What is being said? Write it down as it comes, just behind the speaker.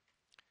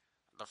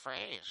The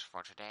phrase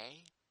for today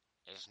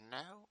is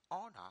no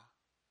honor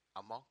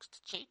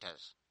amongst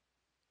cheaters.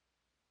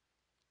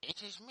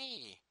 It is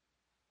me.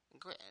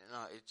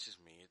 No, it's just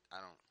me. I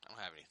don't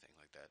have anything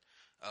like that.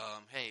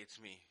 Hey,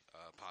 it's me,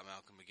 Pop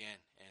Malcolm again,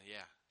 and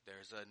yeah,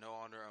 there's no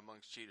honor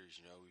amongst cheaters.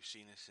 You know, we've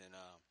seen this in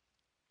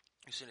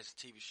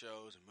TV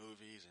shows and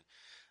movies, and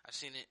I've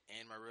seen it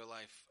in my real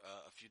life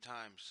a few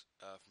times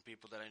from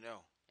people that I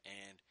know,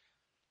 and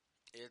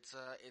it's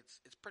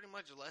pretty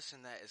much a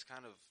lesson that is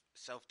kind of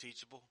self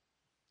teachable,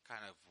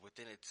 kind of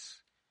within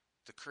its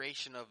the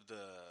creation of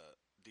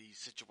these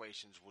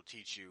situations will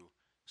teach you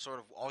sort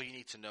of all you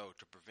need to know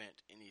to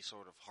prevent any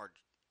sort of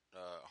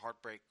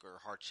heartbreak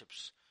or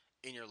hardships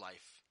in your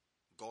life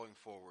going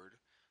forward.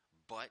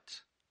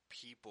 But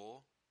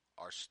people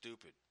are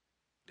stupid.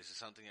 This is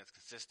something that's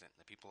consistent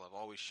that people have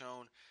always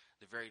shown.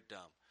 They're very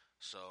dumb.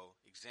 So,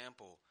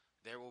 example,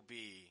 there will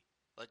be,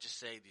 let's just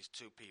say these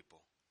two people,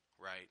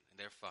 right? And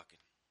they're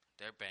fucking.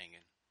 They're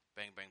banging.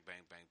 Bang, bang,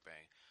 bang, bang,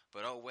 bang.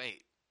 But oh,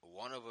 wait.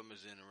 One of them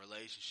is in a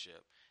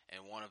relationship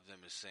and one of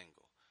them is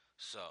single.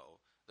 So,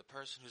 the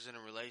person who's in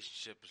a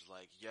relationship is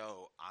like,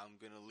 yo,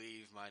 I'm going to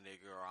leave my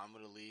nigga or I'm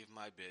going to leave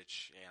my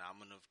bitch and I'm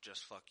going to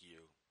just fuck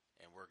you.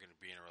 And we're going to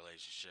be in a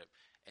relationship.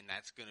 And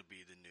that's going to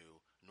be the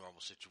new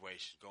normal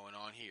situation going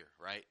on here,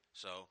 right?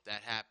 So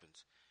that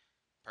happens.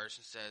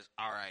 Person says,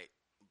 all right,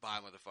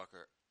 bye,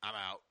 motherfucker. I'm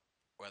out.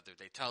 Whether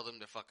they tell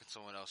them they're fucking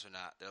someone else or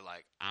not, they're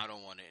like, I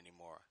don't want it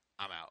anymore.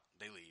 I'm out.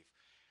 They leave.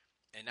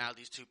 And now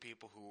these two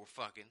people who were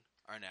fucking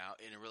are now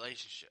in a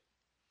relationship.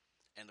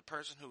 And the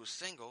person who was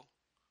single,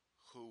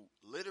 who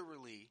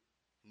literally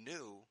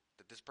knew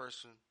that this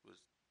person was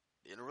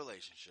in a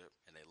relationship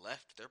and they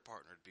left their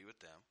partner to be with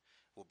them,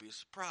 will be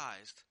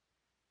surprised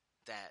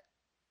that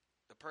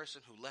the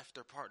person who left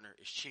their partner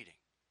is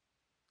cheating.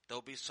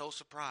 They'll be so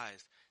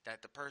surprised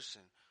that the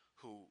person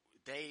who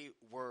they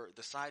were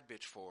the side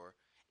bitch for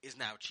is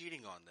now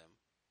cheating on them,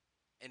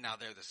 and now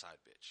they're the side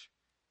bitch.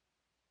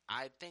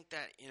 I think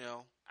that,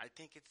 I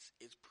think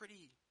it's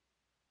pretty,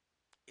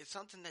 it's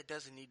something that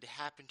doesn't need to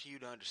happen to you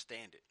to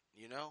understand it,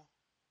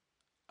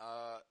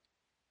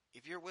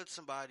 if you're with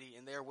somebody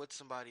and they're with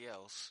somebody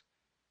else,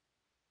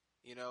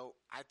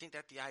 I think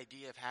that the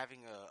idea of having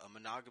a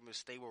monogamous,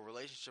 stable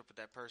relationship with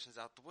that person is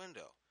out the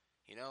window.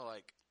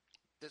 Like,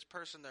 this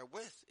person they're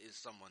with is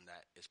someone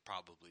that is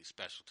probably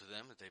special to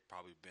them, that they've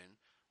probably been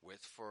with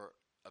for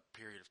a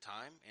period of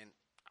time, and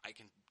I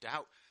can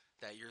doubt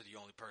that you're the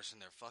only person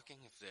they're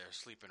fucking if they're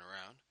sleeping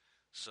around.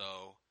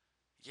 So,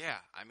 yeah,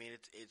 I mean,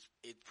 it's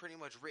pretty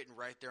much written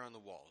right there on the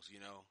walls,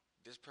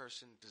 This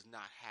person does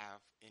not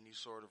have any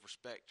sort of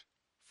respect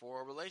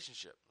for a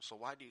relationship. So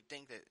why do you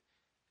think that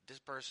this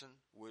person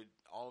would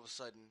all of a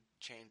sudden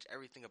change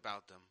everything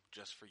about them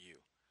just for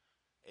you?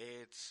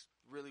 It's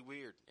really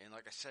weird. And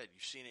like I said,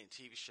 you've seen it in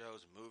TV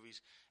shows and movies,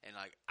 and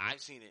like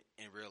I've seen it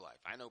in real life.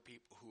 I know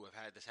people who have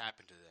had this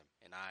happen to them,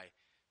 and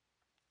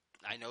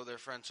I know their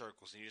friend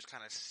circles, and you just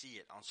kind of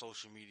see it on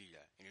social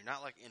media. And you're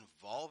not like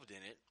involved in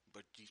it,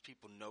 but these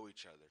people know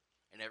each other,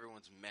 and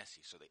everyone's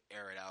messy, so they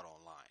air it out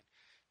online.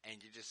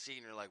 And you just see,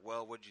 and you're like,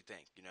 well, what'd you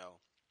think?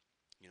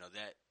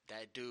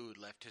 That dude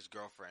left his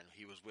girlfriend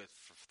he was with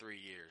for 3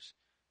 years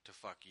to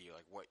fuck you.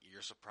 Like, what,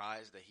 you're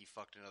surprised that he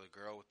fucked another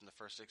girl within the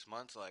first 6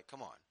 months? Like,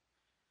 come on.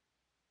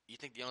 You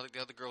think the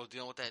other girl was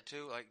dealing with that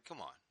too? Like,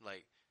 come on.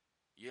 Like,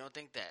 you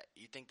think that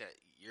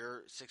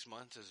your 6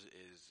 months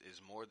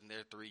is more than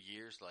their 3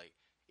 years? Like,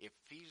 if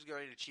he's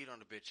ready to cheat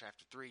on a bitch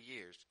after 3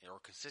 years, or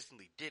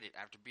consistently did it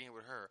after being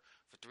with her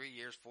for 3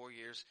 years, 4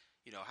 years,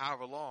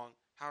 however long,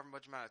 however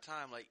much amount of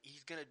time, like,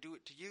 he's gonna do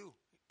it to you.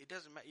 It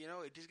doesn't matter,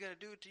 he's gonna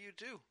do it to you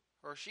too.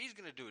 Or she's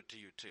gonna do it to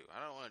you too.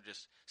 I don't want to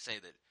just say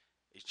that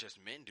it's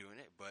just men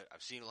doing it, but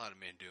I've seen a lot of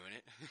men doing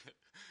it.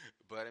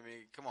 But I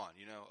mean, come on,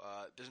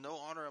 there's no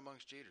honor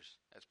amongst cheaters.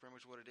 That's pretty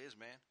much what it is,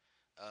 man.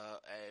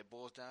 It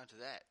boils down to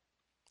that.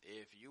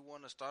 If you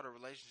want to start a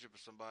relationship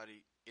with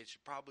somebody, it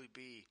should probably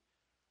be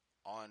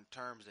on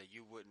terms that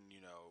you wouldn't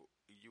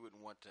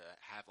want to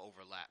have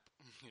overlap.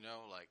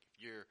 Like, if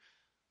you're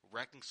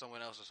wrecking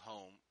someone else's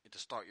home to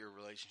start your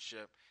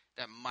relationship,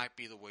 that might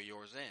be the way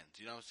yours ends.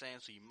 You know what I'm saying?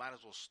 So you might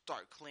as well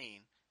start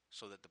clean,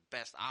 so that the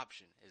best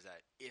option is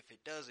that if it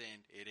does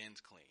end, it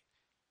ends clean.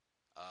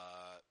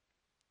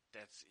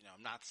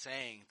 I'm not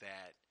saying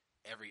that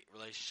every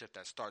relationship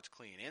that starts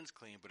clean ends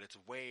clean, but it's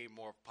way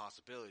more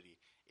possibility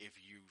if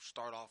you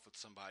start off with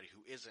somebody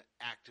who isn't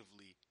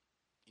actively,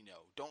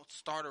 don't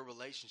start a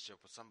relationship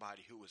with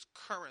somebody who is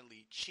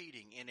currently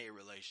cheating in a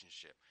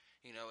relationship.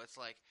 That's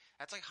like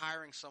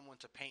hiring someone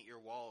to paint your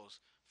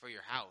walls for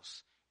your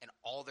house, and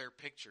all their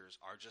pictures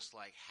are just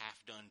like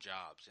half-done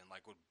jobs and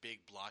like with big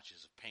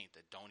blotches of paint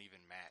that don't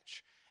even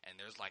match, and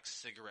there's like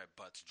cigarette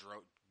butts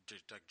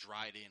just like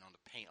dried in on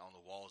the paint on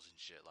the walls and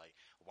shit. Like,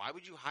 why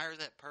would you hire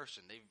that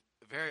person? They've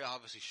very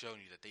obviously shown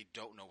you that they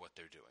don't know what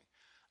they're doing.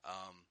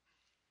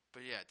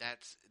 But yeah,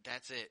 that's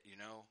it.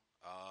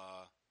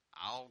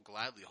 I'll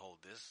gladly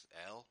hold this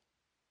L.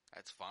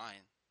 That's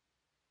fine.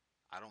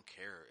 I don't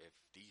care if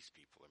these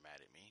people are mad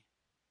at me.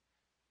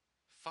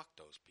 Fuck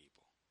those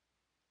people.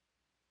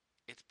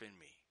 It's been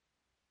me.